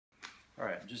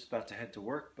Alright, I'm just about to head to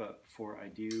work, but before I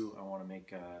do, I want to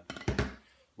make a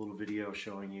little video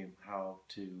showing you how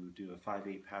to do a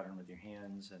 5/8 pattern with your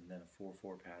hands and then a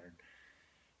 4/4 pattern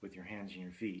with your hands and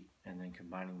your feet, and then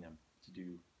combining them to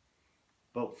do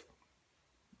both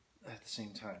at the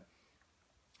same time.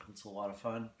 It's a lot of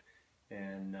fun,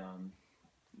 and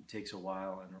it takes a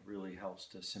while, and it really helps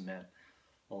to cement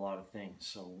a lot of things.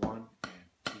 So 1 and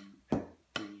 2 and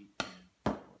 3 and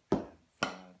 4 and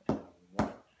 5 and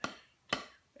 1,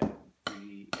 2 and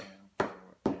 3 and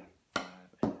 4 and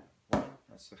 5 and 1.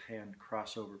 That's the hand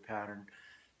crossover pattern.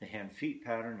 The hand feet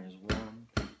pattern is 1,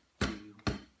 2,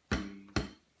 3,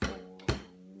 4,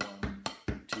 1,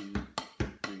 2,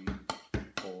 3,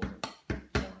 4,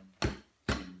 1,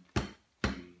 2,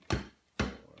 3,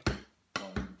 4,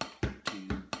 1, 2,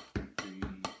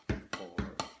 3, 4,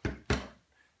 1.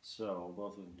 So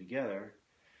both of them together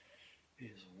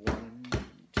is 1, 2.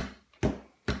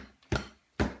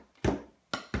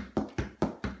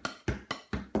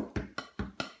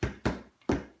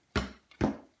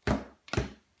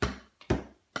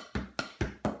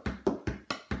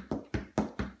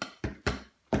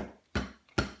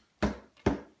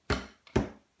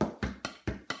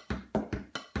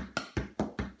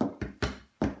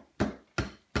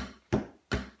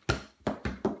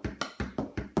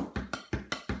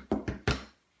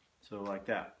 So like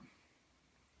that.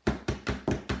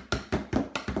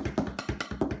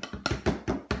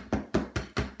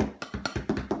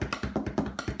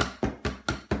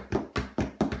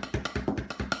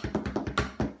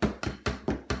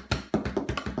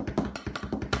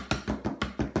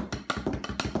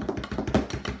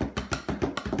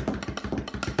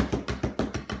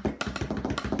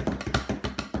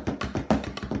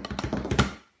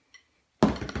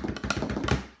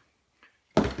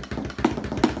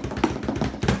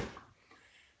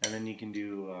 And then you can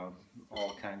do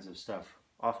all kinds of stuff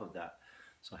off of that.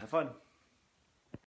 So have fun.